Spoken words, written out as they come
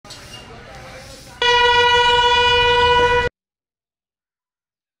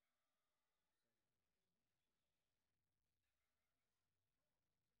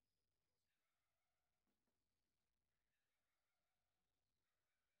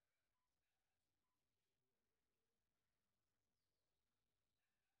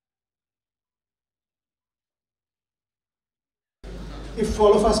If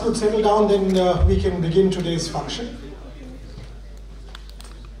all of us could settle down, then we can begin today's function.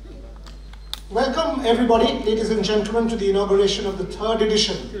 Welcome everybody, ladies and gentlemen, to the inauguration of the 3rd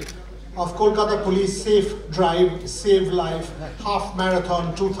edition of Kolkata Police Safe Drive, Save Life Half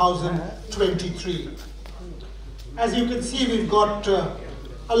Marathon 2023. As you can see, we've got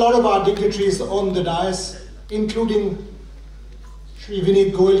a lot of our dignitaries on the dais, including Shri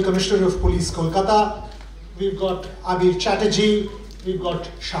Vinit Goyal, Commissioner of Police, Kolkata. We've got Abir Chatterjee, we've got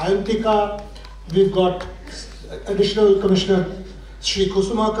Shayantika, we've got Additional Commissioner Shri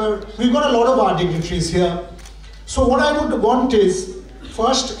Kusumakar. We've got a lot of our dignitaries here. So what I would want is,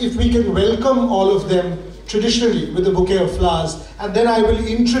 first, if we can welcome all of them traditionally with a bouquet of flowers, and then I will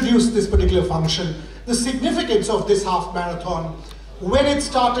introduce this particular function, the significance of this half marathon, when it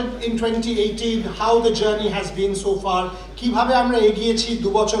started in 2018, how the journey has been so far, কিভাবে আমরা এগিয়েছি, 2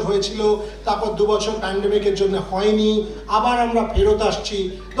 বছর হয়েছিল, তারপর 2 বছর প্যান্ডেমিকের জন্য হয়নি, আবার আমরা ফেরত আসছি.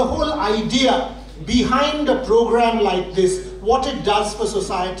 The whole idea behind a program like this, what it does for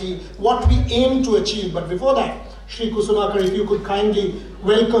society, what we aim to achieve. But before that, Shri Kusumakar, if you could kindly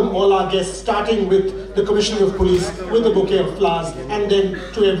welcome all our guests, starting with the Commissioner of Police with a bouquet of flowers, and then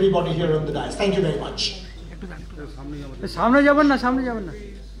to everybody here on the dais. Thank you very much. সামনে যাবেন না, সামনে যাবেন না,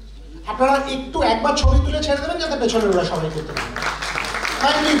 আপনারা একটু একবার ছবি তুলে ছেড়ে দেবেন যাতে পেছনে ওরা সবাই করতে পারে.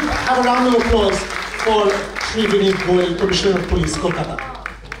 Kindly have a round of applause for Shri Vinit Goyal, Commissioner of Police, Kolkata.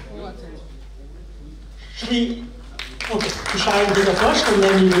 Shri, okay, to Shayantika first, and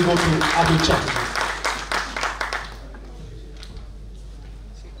then you will go to Abhi Chatterjee.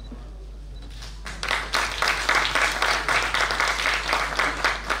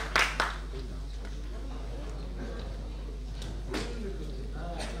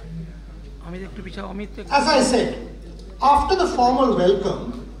 As I said, after the formal welcome,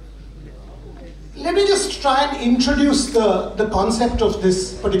 let me just try and introduce the concept of this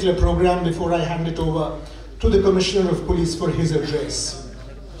particular program before I hand it over to the Commissioner of Police for his address.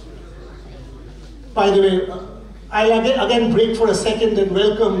 By the way, I'll again break for a second and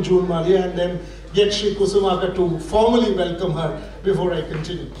welcome June Malia, and then get Shri Kusumakar to formally welcome her before I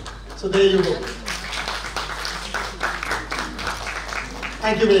continue. So there you go.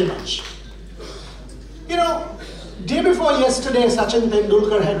 Thank you very much. You know, day before yesterday, Sachin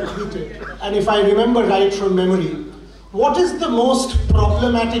Tendulkar had tweeted, and if I remember right from memory, what is the most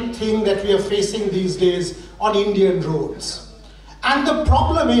problematic thing that we are facing these days on Indian roads? And the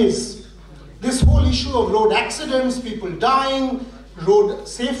problem is this whole issue of road accidents, people dying, road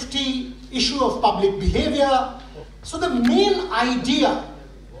safety, issue of public behavior. So the main idea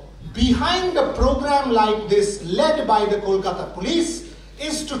behind a program like this, led by the Kolkata Police,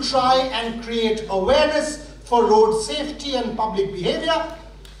 is to try and create awareness for road safety and public behavior.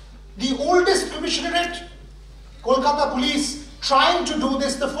 The oldest commissionerate, Kolkata Police, trying to do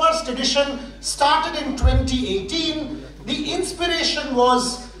this, the first edition started in 2018. The inspiration was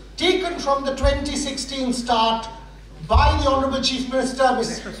taken from the 2016 start by the Honorable Chief Minister, Ms.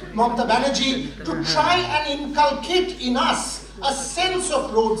 Mamata Banerjee, to try and inculcate in us a sense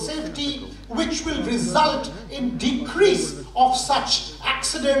of road safety, which will result in decrease of such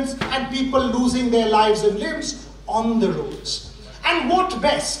accidents and people losing their lives and limbs on the roads. And what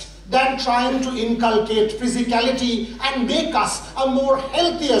best than trying to inculcate physicality and make us a more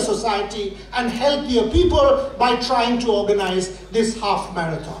healthier society and healthier people by trying to organize this half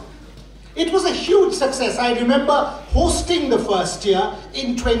marathon. It was a huge success. I remember hosting the first year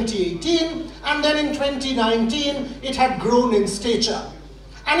in 2018, and then in 2019 it had grown in stature.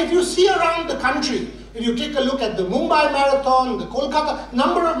 And if you see around the country, if you take a look at the Mumbai Marathon, the Kolkata,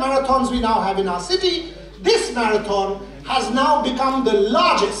 number of marathons we now have in our city, this marathon has now become the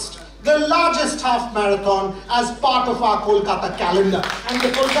largest half marathon as part of our Kolkata calendar. And the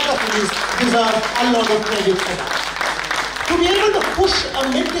Kolkata Police deserve a lot of credit for that. To be able to push a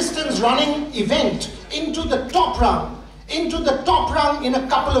mid-distance running event into the top rung in a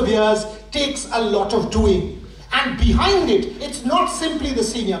couple of years takes a lot of doing. And behind it, it's not simply the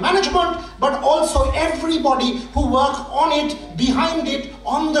senior management, but also everybody who work on it, behind it,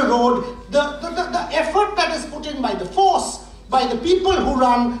 on the road, the effort that is put in by the force, by the people who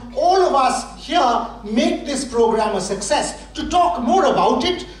run, all of us here make this program a success. To talk more about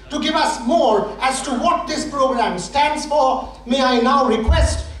it, to give us more as to what this program stands for, may I now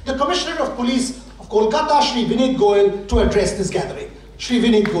request the Commissioner of Police of Kolkata, Shri Vinit Goyal, to address this gathering. Shri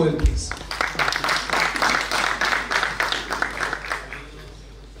Vinit Goyal, please.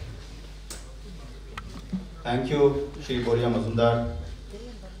 Thank you, Shri Boria Mazumdar,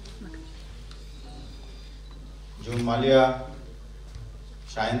 June Malia,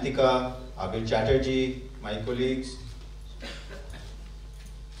 Shayantika, Abir Chatterjee, my colleagues,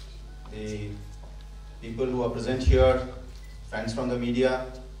 the people who are present here, friends from the media.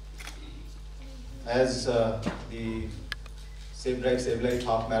 As the Safe Drive, Save Life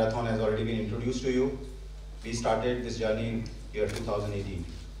half marathon has already been introduced to you, we started this journey in year 2018.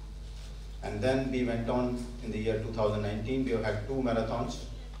 And then we went on in the year 2019. We have had 2 marathons,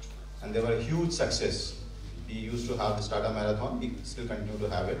 and they were a huge success. We used to have the Starter Marathon. We still continue to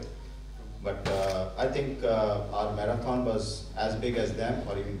have it. But I think our marathon was as big as them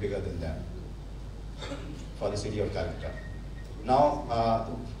or even bigger than them for the city of Calcutta. Now,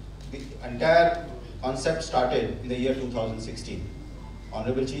 the entire concept started in the year 2016.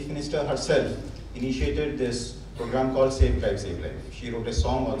 Honorable Chief Minister herself initiated this program called Safe Drive, Save Life. She wrote a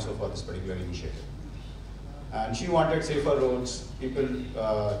song also for this particular initiative. And she wanted safer roads, people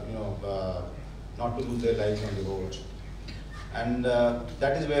not to lose their lives on the roads. And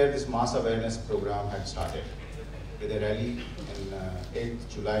that is where this mass awareness program had started with a rally in 8th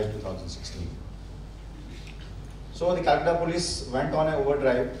July 2016. So the Calcutta Police went on an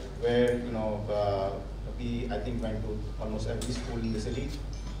overdrive where we I think went to almost every school in the city,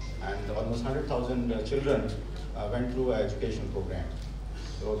 and almost 100,000 children went through an education program.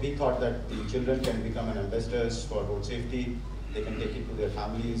 So we thought that the children can become an ambassadors for road safety. They can take it to their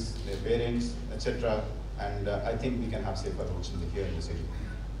families, their parents, etc. And I think we can have safer roads here in the city.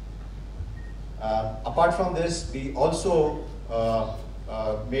 Apart from this, we also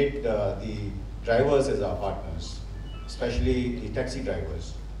made the drivers as our partners, especially the taxi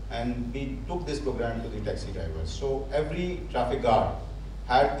drivers. And we took this program to the taxi drivers. So every traffic guard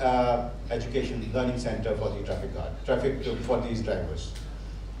had education learning center for the for these drivers.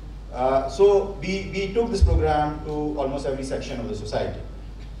 So we took this program to almost every section of the society.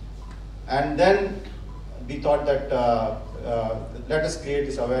 And then we thought that let us create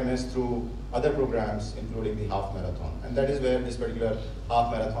this awareness through other programs, including the half marathon. And that is where this particular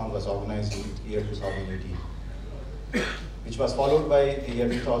half marathon was organized in the year 2018, which was followed by the year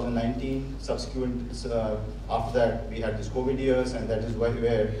 2019. Subsequent, after that, we had this COVID years, and that is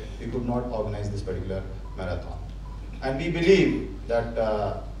where we could not organize this particular marathon. And we believe that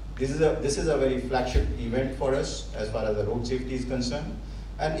this is a very flagship event for us as far as the road safety is concerned.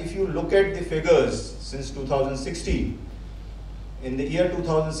 And if you look at the figures since 2016, in the year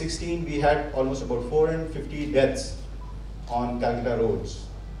 2016, we had almost about 450 deaths on Calcutta roads.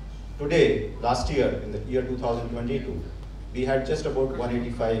 Today, last year, in the year 2022, we had just about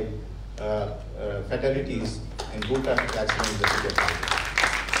 185 fatalities in road traffic accidents in the city of Calcutta.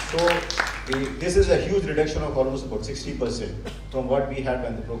 So this is a huge reduction of almost about 60% from what we had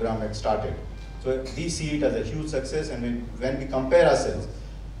when the program had started. So we see it as a huge success, and when we compare ourselves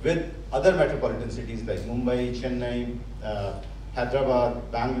with other metropolitan cities like Mumbai, Chennai,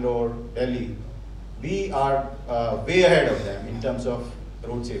 Hyderabad, Bangalore, Delhi, we are way ahead of them in terms of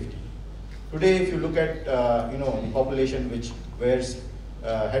road safety. Today, if you look at the population which wears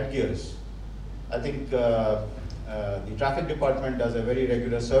headgears, I think the traffic department does a very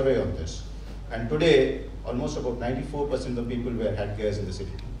regular survey on this. And today, almost about 94% of people wear headgears in the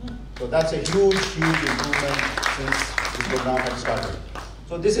city. So that's a huge, huge improvement since the program had started.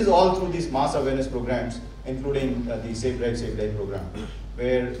 So this is all through these mass awareness programs, including the Safe Drive, Save Life program,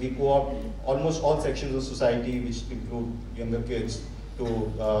 where we co-opt almost all sections of society, which include younger kids to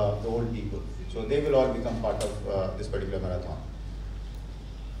the old people. So they will all become part of this particular marathon.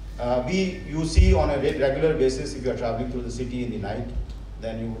 You see on a regular basis, if you are traveling through the city in the night,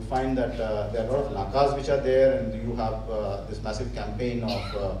 then you would find that there are a lot of nakas which are there, and you have this massive campaign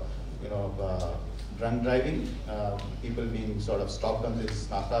of drunk driving, people being sort of stopped on these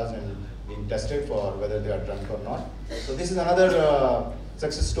nakas and being tested for whether they are drunk or not. So this is another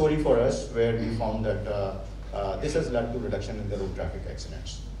success story for us, where we found that this has led to reduction in the road traffic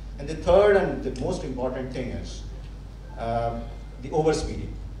accidents. And the third and the most important thing is the overspeeding.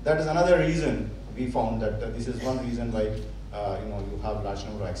 That is another reason we found that this is one reason why you have large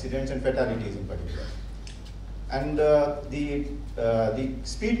number of accidents and fatalities in particular. And the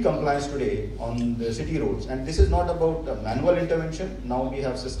speed compliance today on the city roads, and this is not about manual intervention. Now we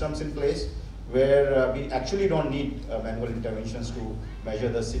have systems in place where we actually don't need manual interventions to measure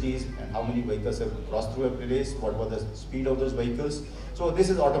the cities and how many vehicles have crossed through a place, what was the speed of those vehicles. So this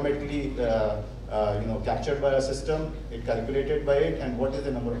is automatically captured by a system, it calculated by it, and what is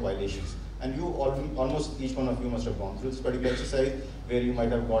the number of violations. And you almost each one of you must have gone through this particular exercise, where you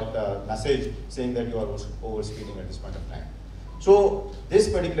might have got a message saying that you are over speeding at this point of time. So this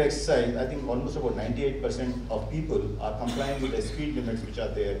particular exercise, I think almost about 98% of people are complying with the speed limits which are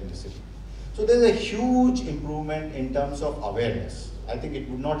there in the city. So there's a huge improvement in terms of awareness. I think it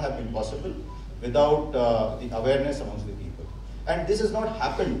would not have been possible without the awareness amongst the people. And this has not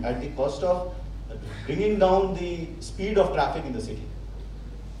happened at the cost of bringing down the speed of traffic in the city.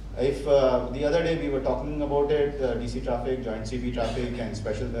 If the other day we were talking about it, DC traffic, joint CP traffic, and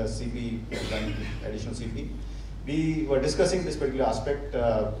special CP, additional CP, we were discussing this particular aspect.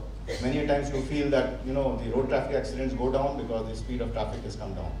 Many times we feel that the road traffic accidents go down because the speed of traffic has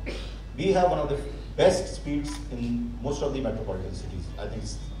come down. We have one of the best speeds in most of the metropolitan cities. I think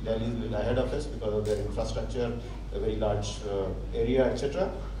Delhi is a little ahead of us because of their infrastructure, a very large area, etc.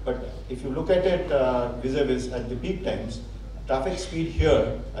 But if you look at it vis-a-vis at the peak times, traffic speed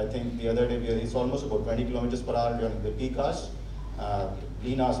here, I think the other day it's almost about 20 kilometers per hour during the peak hours.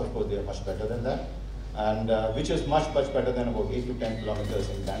 Lean hours, of course, they are much better than that, and which is much better than about 8 to 10 kilometers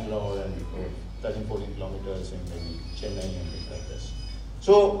in Bangalore and 13, 14 kilometers in maybe Chennai and things like this.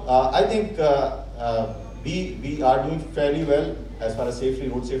 So I think we are doing fairly well as far as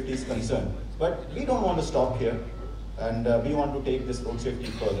road safety is concerned, but we don't want to stop here. And we want to take this road safety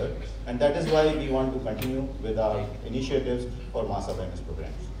further, and that is why we want to continue with our initiatives for mass awareness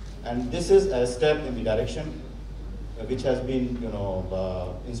programs. And this is a step in the direction which has been,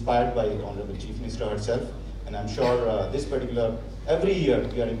 inspired by Honorable Chief Minister herself. And I'm sure this particular, every year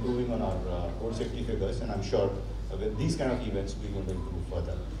we are improving on our road safety figures, and I'm sure with these kind of events we're going to improve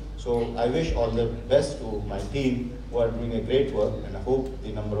further. So I wish all the best to my team who are doing a great work, and I hope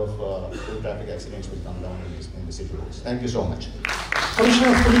the number of road traffic accidents will come down in the city roads. Thank you so much. Commissioner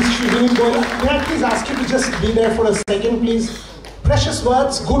of Police, Indranil, may I please ask you to just be there for a second, please? Precious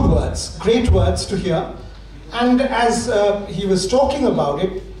words, good words, great words to hear. And as he was talking about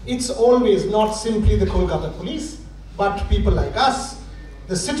it, it's always not simply the Kolkata police, but people like us,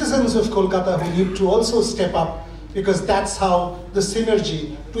 the citizens of Kolkata, who need to also step up, because that's how the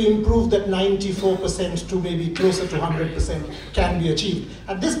synergy to improve that 94% to maybe closer to 100% can be achieved.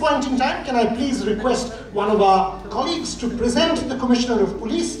 At this point in time, can I please request one of our colleagues to present the Commissioner of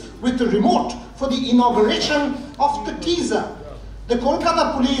Police with the remote for the inauguration of the teaser, the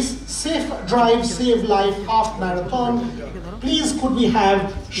Kolkata Police Safe Drive, Save Life Half Marathon. Please could we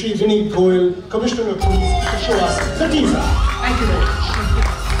have Shri Vinit Goyal, Commissioner of Police, to show us the teaser. Thank you very much.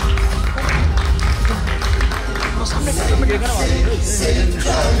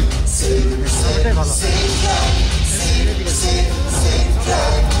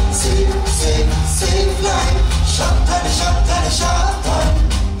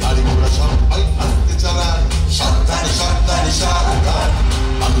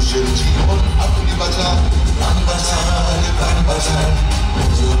 মানুষের জীবন আপনি বাঁচান, প্রাণ বাঁচান, প্রাণ বাঁচান,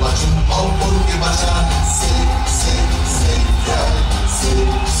 নিজেও বাঁচুন, অপরকে বাঁচান। Save save save life, save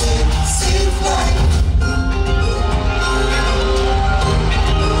save save life.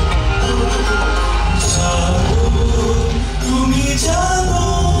 তুমি জানো,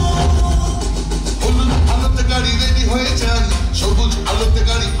 হলুদ আলোতে গাড়ি রেডি হয়ে যান, সবুজ আলোতে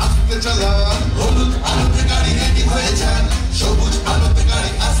গাড়ি আসতে চালান। হলুদ আলোতে গাড়ি রেডি হয়ে যান, সবুজ আলোতে গাড়ি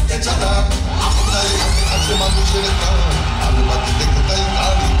আসতে চালান। আপনার হাতে আছে মানুষের প্রাণ, আলো বাতি দেখে তাই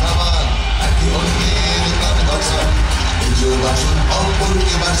গাড়ি থামান। একে অন্যের প্রাণ বাঁচান, নিজেও বাঁচুন,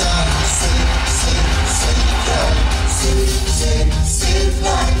 অপরকে বাঁচান। Save save save life, save save save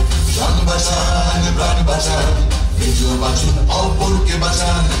life. প্রাণ বাঁচান, প্রাণ বাঁচান, নিজেও বাঁচুন, অপরকে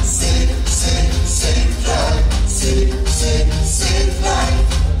বাঁচান। Save save save life, save save save life.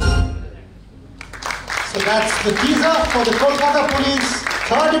 So that's the teaser for the Kolkata Police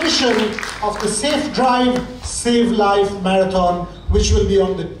 3rd edition of the Safe Drive, Save Life Marathon, which will be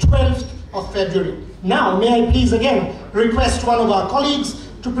on the 12th of February. Now, may I please again request one of our colleagues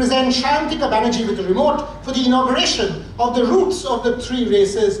to present Shayantika Banerjee with the remote for the inauguration of the routes of the 3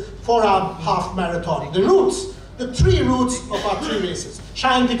 races for our half marathon. The routes, the 3 routes of our 3 races.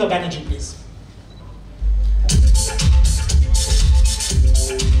 Shayantika Banerjee, please.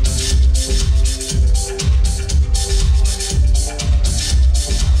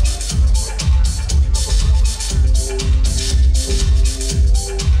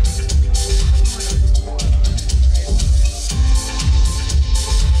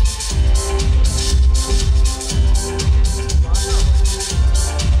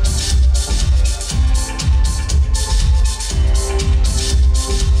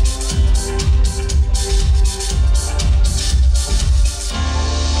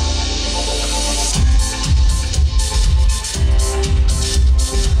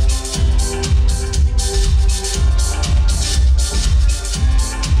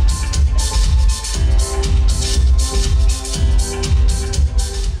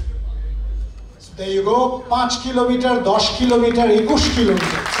 There you go, 5 kilometer, 10 kilometer, 21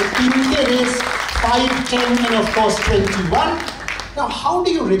 kilometer. So 3 race, 5, 10 and of course 21. Now, how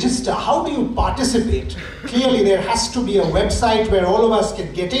do you register? How do you participate? Clearly, there has to be a website where all of us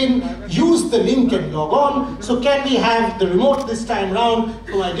can get in, use the link and log on. So can we have the remote this time round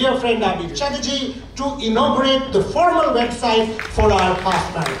for my dear friend Abhi Chatterjee to inaugurate the formal website for our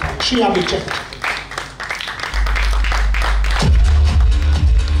half marathon. Shri Abhi Chatterjee.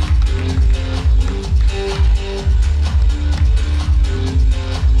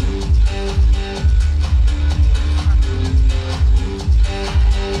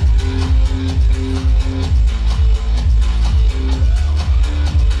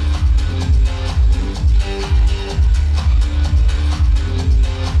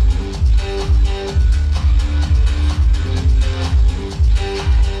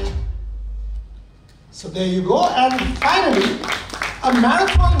 So there you go. And finally, a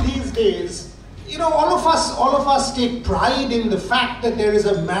marathon these days, you know, all of us take pride in the fact that there is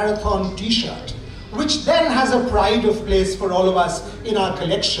a marathon t-shirt, which then has a pride of place for all of us in our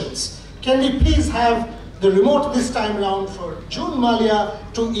collections. Can we please have the remote this time around for June Malia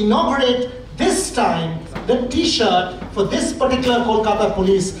to inaugurate this time the t-shirt for this particular Kolkata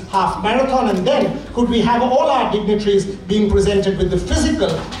Police half marathon, and then could we have all our dignitaries being presented with the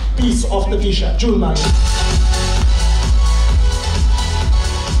physical piece of the t-shirt. June Malia.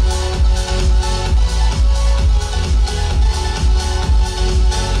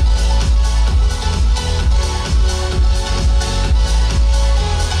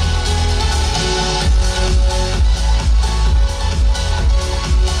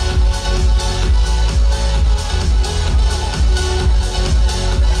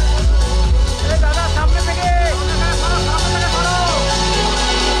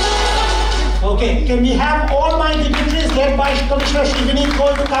 Okay, can we have all my dignitaries led by Commissioner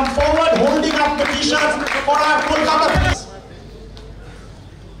Indranil to come forward holding up the t-shirts for our Kolkata Police?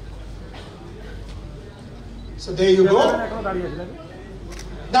 So there you go.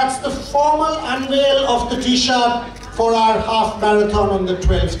 That's the formal unveil of the t-shirt for our half marathon on the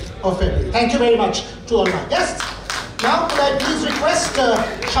 12th of February. Thank you very much to all my guests. Now could I please request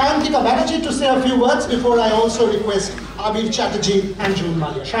Shayantika Banerjee to say a few words before I also request Abhi Chatterjee and June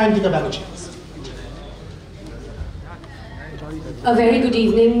Malia. Shayantika Banerjee. A very good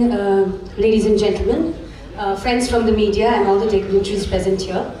evening, ladies and gentlemen, friends from the media and all the dignitaries present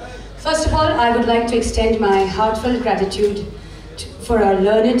here. First of all, I would like to extend my heartfelt gratitude for our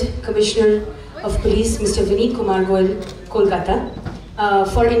learned Commissioner of Police, Mr. Vinit Kumar Goyal, Kolkata,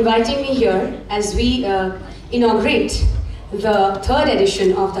 for inviting me here as we inaugurate the third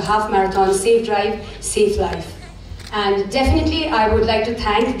edition of the half marathon Safe Drive, Safe Life. And definitely I would like to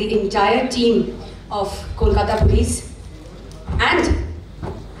thank the entire team of Kolkata Police and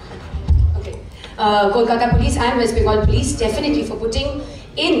Kolkata Police and West Bengal Police definitely for putting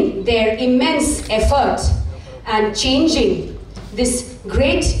in their immense effort and changing this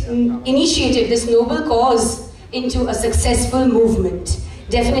great initiative, this noble cause into a successful movement.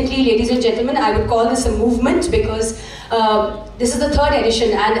 Definitely, ladies and gentlemen, I would call this a movement because this is the third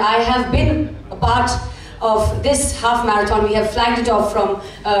edition and I have been a part of this half marathon. We have flagged it off from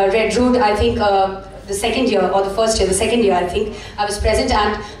Red Road, I think the second year or the first year, the second year I think I was present,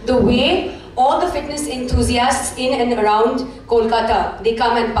 and the way all the fitness enthusiasts in and around Kolkata, they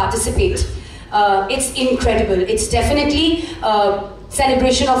come and participate. It's incredible. It's definitely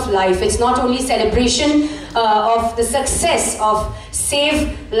celebration of life. It's not only celebration of the success of Safe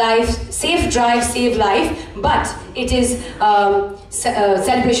Drive, Save Life, but it is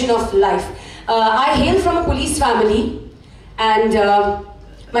celebration of life. I hail from a police family, and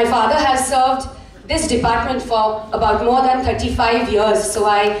my father has served this department for about more than 35 years, so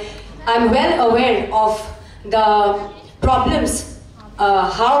I'm well aware of the problems,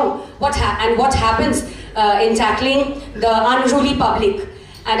 what happens in tackling the unruly public.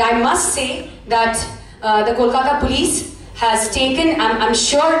 And I must say that the Kolkata Police has taken, I'm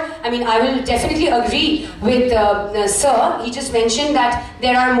sure, I mean, I will definitely agree with Sir. He just mentioned that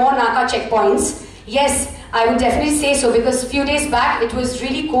there are more Naka checkpoints. Yes, I would definitely say so, because a few days back it was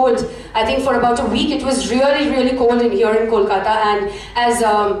really cold. I think for about a week it was really cold here in Kolkata, and as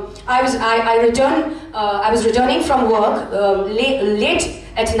I was returning from work late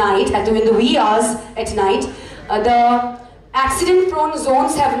at night, in the wee hours at night, the accident-prone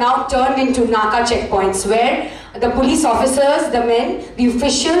zones have now turned into Naka checkpoints, where the police officers, the men, the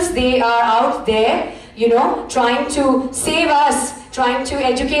officials, they are out there, you know, trying to save us, trying to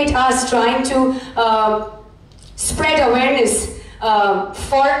educate us, trying to spread awareness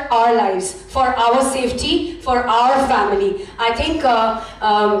for our lives, for our safety, for our family. I think I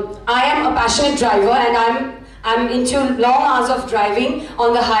am a passionate driver, and I'm into long hours of driving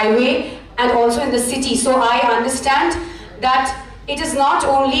on the highway and also in the city. So I understand that it is not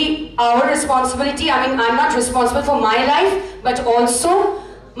only our responsibility. I mean, I'm not responsible for my life, but also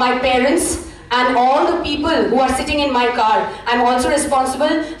my parents and all the people who are sitting in my car. I'm also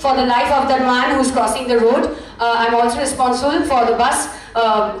responsible for the life of the man who's crossing the road. I'm also responsible for the bus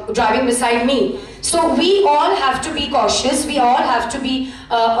driving beside me. So we all have to be cautious. We all have to be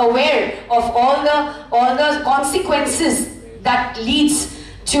aware of all the consequences that leads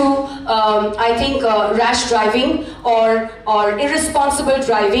to, I think, rash driving or irresponsible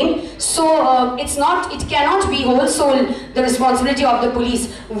driving. So it cannot be wholesale the responsibility of the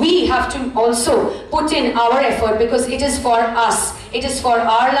police. We have to also put in our effort, because it is for us. It is for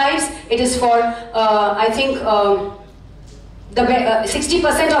our lives. It is for, I think,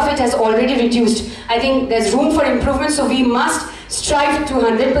 60% of it has already reduced. I think there's room for improvement, so we must strive to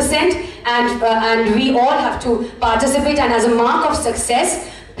 100%, and we all have to participate. And as a mark of success,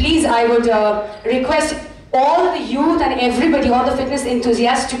 please, I would request all the youth and everybody, all the fitness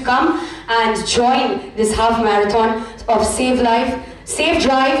enthusiasts, to come and join this half marathon of Save Life, Safe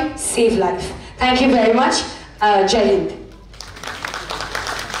Drive, Save Life. Thank you very much. Jai Hind.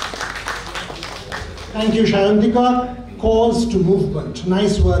 Thank you, Shayantika. Cause to movement.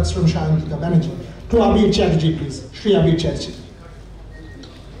 Nice words from Shayantika Banerjee. To Abir Chatterjee, please. Shri Abir Chatterjee.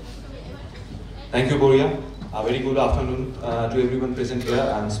 Thank you, Boria. A very good afternoon to everyone present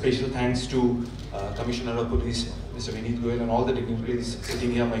here, and special thanks to Commissioner of Police, Mr. Vineet Goyal, and all the dignitaries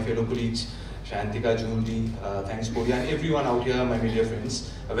sitting here, my fellow colleagues, Shayantika, Jundi, thanks Boria, and everyone out here, my media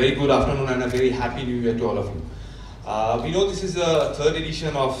friends. A very good afternoon and a very happy new year to all of you. We know this is the third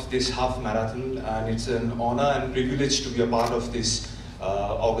edition of this half marathon, and it's an honor and privilege to be a part of this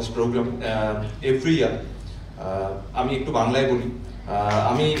August program every year. আমি একটু বাংলায় বলি,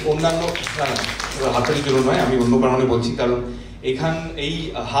 আমি অন্যান্য হাততালির জন্য নয়, আমি অন্য কারণে বলছি, কারণ এই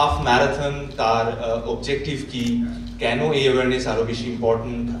হাফ ম্যারাথন তার অবজেক্টিভ কি, কেন এই অ্যাওয়ারনেস আরো বেশি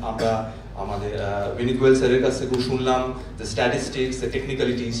ইম্পর্টেন্ট, আমরা আমাদের বিনীত গোয়েল স্যারের কাছ থেকে শুনলাম দ্য স্ট্যাটিস্টিক্স, দ্য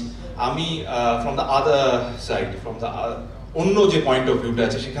টেকনিক্যালিটিস। আমি from the other side, from the অন্য যে পয়েন্ট অফ ভিউটা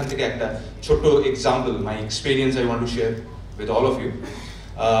আছে সেখান থেকে একটা ছোট্ট example, my experience I want to share with all of you.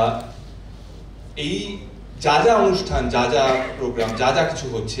 এই যা অনুষ্ঠান, যা প্রোগ্রাম, যা কিছু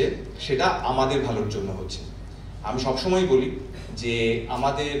হচ্ছে, সেটা আমাদের ভালোর জন্য হচ্ছে। আমি সবসময় বলি যে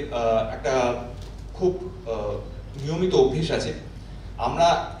আমাদের একটা খুব নিয়মিত অভ্যেস আছে, আমরা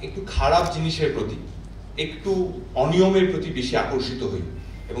একটু খারাপ জিনিসের প্রতি, একটু অনিয়মের প্রতি বেশি আকর্ষিত হই,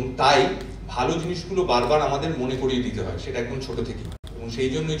 এবং তাই ভালো জিনিসগুলো বারবার আমাদের মনে করিয়ে দিতে হয়, সেটা একদম ছোট থেকে। এবং সেই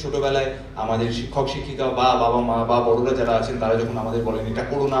জন্যই ছোটবেলায় আমাদের শিক্ষক শিক্ষিকা বা বাবা মা বা বড়রা যারা আছেন, তারা যখন আমাদের বলেন এটা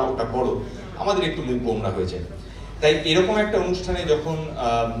করো না, ওটা করো, আমাদের একটু মুখ গোমরা হয়ে যায়। তাই এরকম একটা অনুষ্ঠানে যখন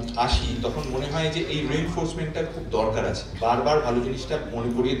আসি, তখন মনে হয় যে এই রিইনফোর্সমেন্টটা খুব দরকার আছে, বারবার ভালো জিনিসটা মনে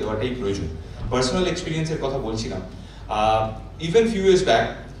করিয়ে দেওয়াটাই প্রয়োজন। পার্সোনাল এক্সপিরিয়েন্সের কথা বলছিলাম, ইভেন ফিউ ইয়ার্স ব্যাক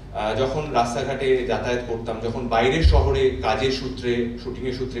যখন রাস্তাঘাটে যাতায়াত করতাম, যখন বাইরের শহরে কাজের সূত্রে,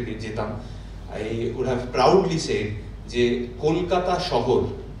 শুটিংয়ের সূত্রে যেতাম, I would have proudly shed যে কলকাতা শহর,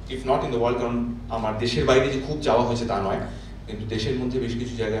 if not in the world, কারণ আমার দেশের বাইরে যে খুব যাওয়া হয়েছে তা নয়, কিন্তু দেশের মধ্যে বেশ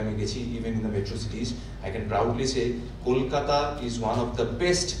কিছু জায়গায় আমি গেছি, even in the metro সিটিজ, I can proudly say Kolkata is one of the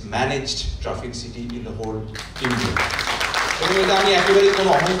best managed traffic city in the whole India. এবং এটা আমি একেবারে কোনো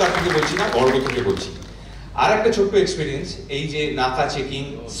অহংকার থেকে বলছি না, গর্ব থেকে বলছি। আর একটা ছোট্ট এক্সপিরিয়েন্স, এই যে নাকা চেকিং,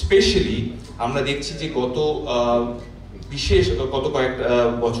 স্পেশালি আমরা দেখছি যে গত কয়েক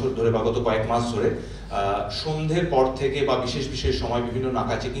বছর ধরে বা গত কয়েক মাস ধরে সন্ধ্যের পর থেকে বা বিশেষ সময় বিভিন্ন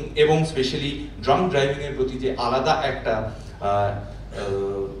নাকা চেকিং এবং স্পেশালি ড্রাঙ্ক ড্রাইভিং এর প্রতি যে আলাদা একটা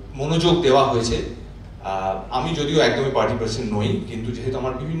মনোযোগ দেওয়া হয়েছে। আমি যদিও একদমই পার্টি পার্সন নই, কিন্তু যেহেতু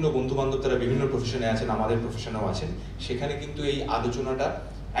আমার বিভিন্ন বন্ধু বান্ধব তারা বিভিন্ন প্রফেশনে আছেন, আমাদের প্রফেশনেও আছেন, সেখানে কিন্তু এই আলোচনাটা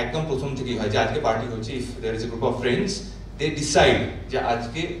একদম প্রথম থেকেই হয় যে আজকে পার্টি হচ্ছে, if there is a group of friends, they decide যে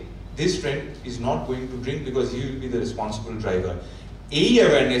আজকে this friend is not going to drink because he will be the responsible driver. এই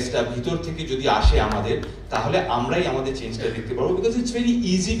অ্যাওয়ারনেসটা ভিতর থেকে যদি আসে আমাদের, তাহলে আমরাই আমাদের চেঞ্জটা দেখতে পারবো। Because it's very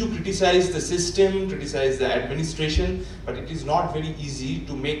easy to criticise the system, criticise the administration, but it is not very easy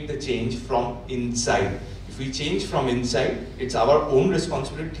to make the change from inside. If we change from inside, it's our own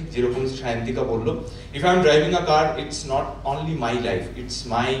responsibility. ঠিক যেরকম শায়ন্তিকা বললো, if I'm driving a car, it's not only my life, it's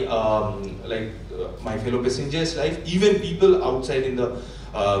my my fellow passengers' life, even people outside in the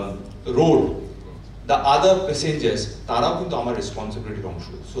road, the other passengers, তারাও কিন্তু আমার রেসপন্সিবিলিটির অংশ।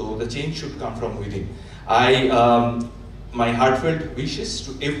 So the change should come from within. I my heartfelt wishes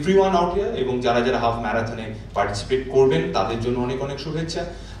to everyone out here এবং যারা যারা half ম্যারাথনে participate করবেন তাদের জন্য অনেক অনেক শুভেচ্ছা।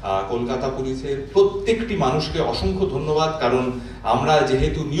 কলকাতা পুলিশের প্রত্যেকটি মানুষকে অসংখ্য ধন্যবাদ, কারণ আমরা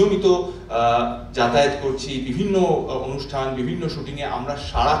যেহেতু নিয়মিত যাতায়াত করছি বিভিন্ন অনুষ্ঠান বিভিন্ন শুটিংয়ে, আমরা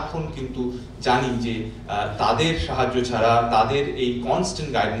সারাক্ষণ কিন্তু জানি যে তাদের সাহায্য ছাড়া তাদের এই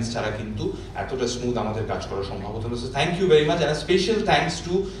কনস্ট্যান্ট গাইডেন্স ছাড়া কিন্তু এতটা স্মুথ আমাদের কাজ করা সম্ভব হতো না। So thank you very much and special thanks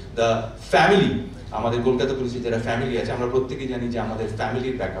to the family. আমাদের কলকাতা পুলিশের যারা ফ্যামিলি আছে, আমরা প্রত্যেকেই জানি যে আমাদের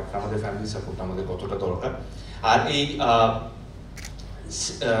ফ্যামিলির ব্যাকআপটা, আমাদের ফ্যামিলির সাপোর্টটা আমাদের কতটা দরকার। আর এই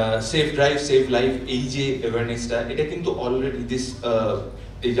সেফ ড্রাইভ সেভ লাইফ এই যে অ্যাওয়ারনেসটা, এটা কিন্তু অলরেডি দিস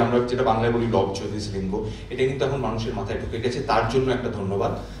এই যে আমরা যেটা বাংলায় বলি লব্জ দিস লিঙ্গ, এটা কিন্তু এখন মানুষের মাথায় ঢুকে গেছে। তার জন্য একটা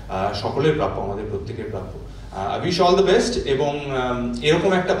ধন্যবাদ, সকলের প্রাপ্য, আমাদের প্রত্যেকের প্রাপ্য। উইশ অল দ্য বেস্ট এবং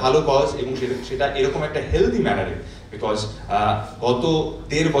এরকম একটা ভালো কজ এবং সেটা এরকম একটা হেলদি ম্যানারে, বিকজ গত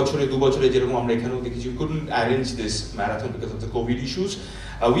 1.5 বছরে 2 বছরে যেরকম আমরা এখানেও দেখেছি, we couldn't arrange this marathon because of the COVID issues.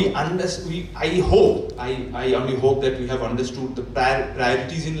 I only hope that we have understood the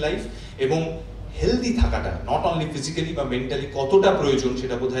priorities in life এবং হেলদি থাকাটা নট অনলি ফিজিক্যালি বা মেন্টালি কতটা প্রয়োজন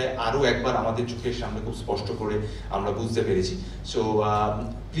সেটা বোধহয় আরও একবার আমাদের চোখের সামনে খুব স্পষ্ট করে আমরা বুঝতে পেরেছি। So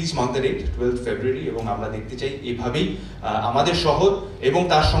please mark the date 12 ফেব্রুয়ারি এবং আমরা দেখতে চাই এভাবেই আমাদের শহর এবং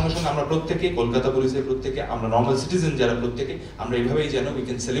তার সঙ্গে সঙ্গে আমরা প্রত্যেকে, কলকাতা পুলিশের প্রত্যেকে, আমরা নর্মাল সিটিজেন যারা প্রত্যেকে, আমরা এভাবেই যেন we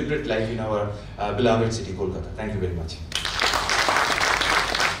can celebrate life in our beloved city Kolkata. Thank you very much.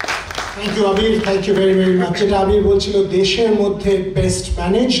 Thank you Abir, thank you very very much. যেটা আবির বলছিল দেশের মধ্যে বেস্ট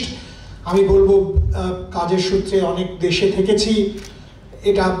ম্যানেজড, আমি বলবো কাজের সূত্রে অনেক দেশে থেকেছি,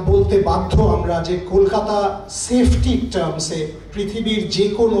 এটা বলতে বাধ্য আমরা যে কলকাতা সেফটি টার্মসে পৃথিবীর যে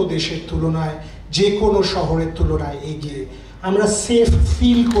কোনো দেশের তুলনায়, যে কোনো শহরের তুলনায় এগিয়ে। আমরা সেফ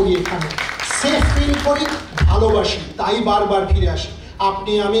ফিল করি, এখানে সেফ ফিল করি, ভালোবাসি, তাই বারবার ফিরে আসি।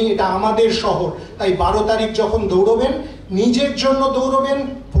 আপনি আমি, এটা আমাদের শহর, তাই 12 তারিখ যখন দৌড়বেন, নিজের জন্য দৌড়বেন,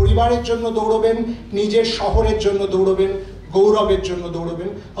 পরিবারের জন্য দৌড়বেন, নিজের শহরের জন্য দৌড়বেন, গৌরবের জন্য দৌড়বেন,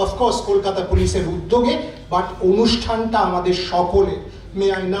 অফকোর্স কলকাতা পুলিশের উদ্যোগে, বাট অনুষ্ঠানটা আমাদের সকলে। May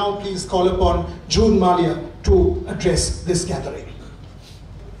I now please call upon June Malia to address this gathering.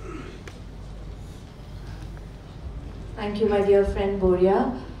 Thank you, my dear friend Boria.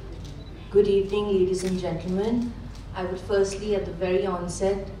 Good evening, ladies and gentlemen. I would firstly, at the very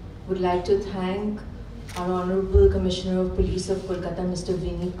onset, would like to thank our Honorable Commissioner of Police of Kolkata, Mr.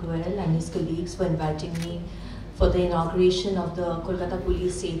 Vinit Goyal, and his colleagues for inviting me for the inauguration of the Kolkata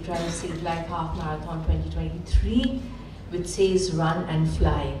Police Safe Drive, Save Life Half Marathon 2023, which says run and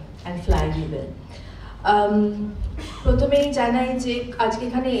fly we will. প্রথমেই জানাই যে আজকে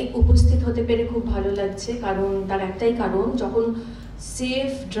এখানে উপস্থিত হতে পেরে খুব ভালো লাগছে, কারণ তার একটাই কারণ, যখন সেফ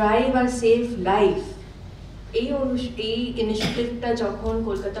ড্রাইভ আর সেফ লাইফ এই ইনিশিয়েটিভটা যখন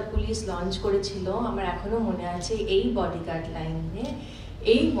কলকাতা পুলিশ লঞ্চ করেছিল, আমার এখনো মনে আছে এই বডিগার্ড লাইনে,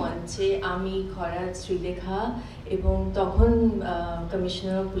 এই মঞ্চে আমি, খরাজ, শ্রীলেখা এবং তখন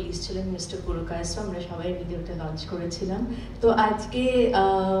কমিশনার অফ পুলিশ ছিলেন মিস্টার পুরকায়স্ত, আমরা সবাই ভিডিওটা লঞ্চ করেছিলাম। তো আজকে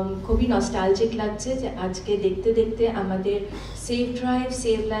খুবই নস্টালজিক লাগছে যে আজকে দেখতে দেখতে আমাদের safe drive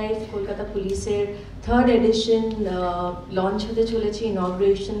save life Kolkata পুলিশের 3rd এডিশন লঞ্চ হতে চলেছে,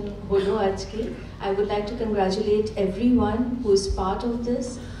 ইনগ্রেশন হলো আজকে। I would like to congratulate everyone who is part of this,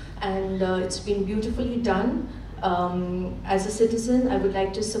 and it's been beautifully done. As a citizen, I would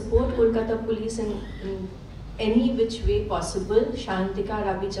like to support Kolkata Police in any which way possible. Shantika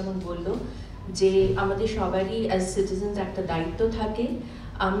Rabi যেমন বললো যে আমাদের সবারই as citizens একটা দায়িত্ব থাকে।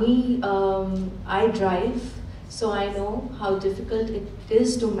 আমি I drive, so I know how difficult it is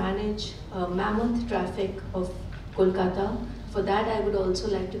to manage mammoth traffic of Kolkata. For that, I would also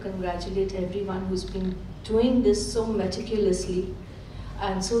like to congratulate everyone who's been doing this so meticulously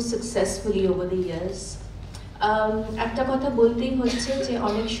and so successfully over the years. একটা কথা বলতেই হচ্ছে যে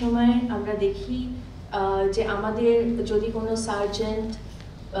অনেক সময় আমরা দেখি যে আমাদের যদি কোনো সার্জেন্ট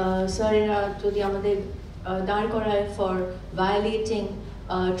স্যারেরা যদি আমাদের দাঁড় করায় for violating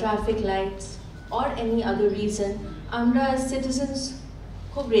traffic lights or any other reason, আমরা সিটিজেন্স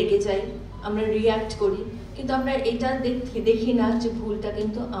খুব রেগে যাই, আমরা রিঅ্যাক্ট করি, কিন্তু আমরা এটা দেখি না যে ভুলটা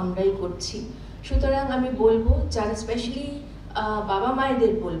কিন্তু আমরাই করছি। সুতরাং আমি বলবো যারা স্পেশালি বাবা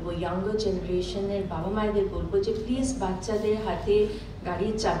মায়েদের বলবো, ইয়াঙ্গার জেনারেশনের বাবা মায়েদের বলবো যে প্লিজ বাচ্চাদের হাতে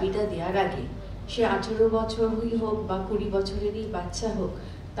গাড়ির চাবিটা দেওয়ার আগে, সে 18 বছরই হোক বা 20 বছরেরই বাচ্চা হোক,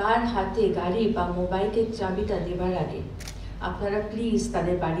 তার হাতে গাড়ি বা মোবাইলের চাবিটা দেওয়ার আগে আপনারা প্লিজ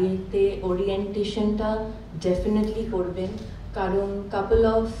তাদের বাড়িতে ওরিয়েন্টেশনটা ডেফিনেটলি করবেন। কারণ কাপল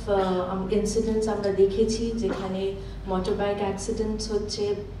অফ ইনসিডেন্টস আমরা দেখেছি যেখানে মোটর বাইক অ্যাক্সিডেন্টস হচ্ছে,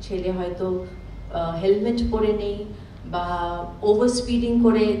 ছেলে হয়তো হেলমেট পরে নেই, বা ওভার স্পিডিং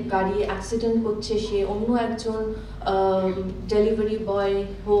করে গাড়ি অ্যাক্সিডেন্ট করছে, সে অন্য একজন ডেলিভারি বয়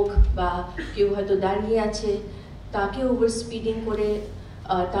হোক বা কেউ হয়তো দাঁড়িয়ে আছে, তাকে ওভার স্পিডিং করে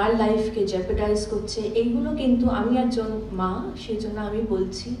তার লাইফকে জেপার্ডাইজ করছে, এইগুলো কিন্তু আমি একজন মা, সেই জন্য আমি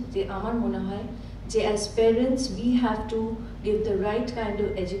বলছি যে আমার মনে হয় যে as parents we have to give the right kind of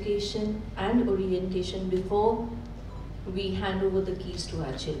education and orientation before we hand over the keys to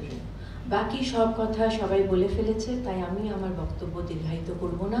our children. বাকি সব কথা সবাই বলে ফেলেছে, তাই আমি আমার বক্তব্য দীর্ঘায়িত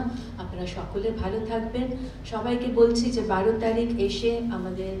করব না। আপনারা সকলে ভালো থাকবেন। সবাইকে বলছি যে 12 তারিখ এসে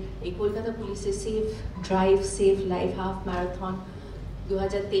আমাদের এই কলকাতা পুলিশের safe drive safe life half marathon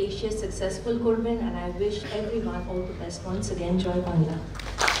 2023 successful করবেন, and I wish everyone all the best once again. Joy Bangla.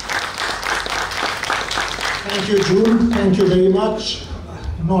 Thank you, June. Thank you very much.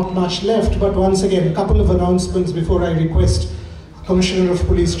 Not much left, but once again, a couple of announcements before I request Commissioner of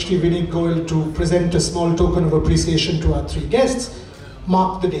Police Shri Vineet Goyal to present a small token of appreciation to our 3 guests.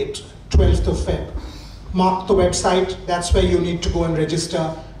 Mark the date, 12th of Feb. Mark the website, that's where you need to go and register,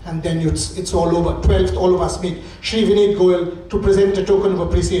 and then it's all over. 12th, all of us meet Shri Vineet Goyal to present a token of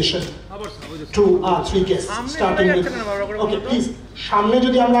appreciation to our 3 guests, starting with, okay, please, সামনে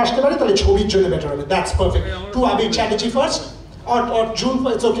যদি আমরা আসতে পারি তাহলে ছবির জন্য better হবে, that's perfect. To Abir Chatterjee first, or June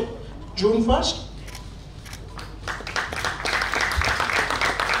first, it's okay. June first.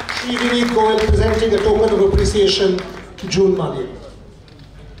 Shri Vineet Goyal presenting a token of appreciation to June Malia.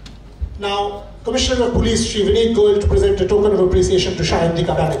 Now, Commissioner of Police Shri Vineet Goyal to present a token of appreciation to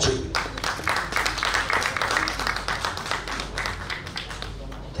Shayantika Banerjee.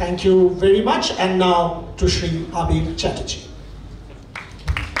 Thank you very much, and now to Shri Abir Chatterjee.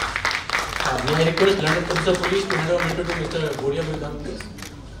 May I request London Police of Police to hand over matter to Mr. Boria Mudam, please.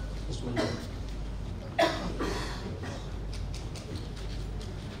 Mr. Mandam.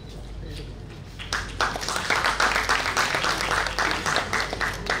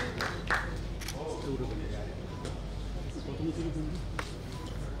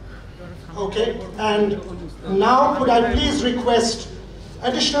 Okay, and now could I please request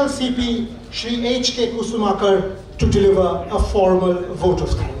Additional CP Shri H.K. Kusumakar to deliver a formal vote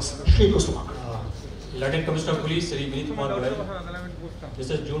of thanks. Shri Kusumakar. London Commissioner of Police, Shri Vineet Kumar Goyal,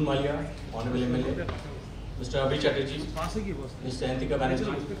 Mrs. June Malia, Honorable MLA, Mr. Abhi Chatterjee, Ms. Sayantika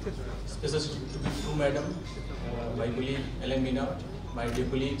Banerjee, Special to Madam, my colleague Ellen Meena, my dear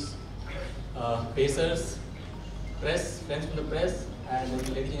colleagues, pacers, press, friends from the press, and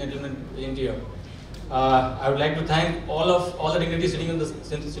ladies and gentlemen present here. I would like to thank all the dignitaries sitting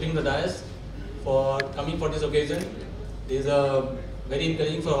in the dais for coming for this occasion. It is very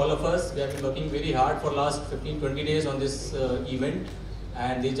encouraging for all of us. We have been working very hard for last 15-20 days on this event,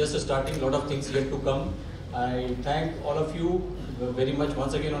 and it's just starting. A lot of things yet to come. I thank all of you very much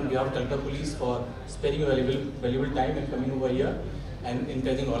once again on behalf of Kolkata Police for sparing your valuable time and coming over here and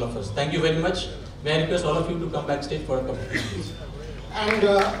encouraging all of us. Thank you very much. May I request all of you to come backstage for a couple of minutes. And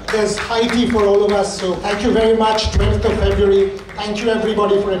there's high tea for all of us, so thank you very much. 12th of February, thank you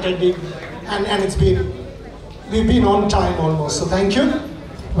everybody for attending, and we've been on time almost, so thank you.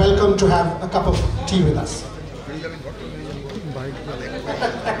 Welcome to have a cup of tea with us.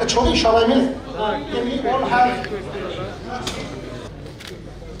 Can we all have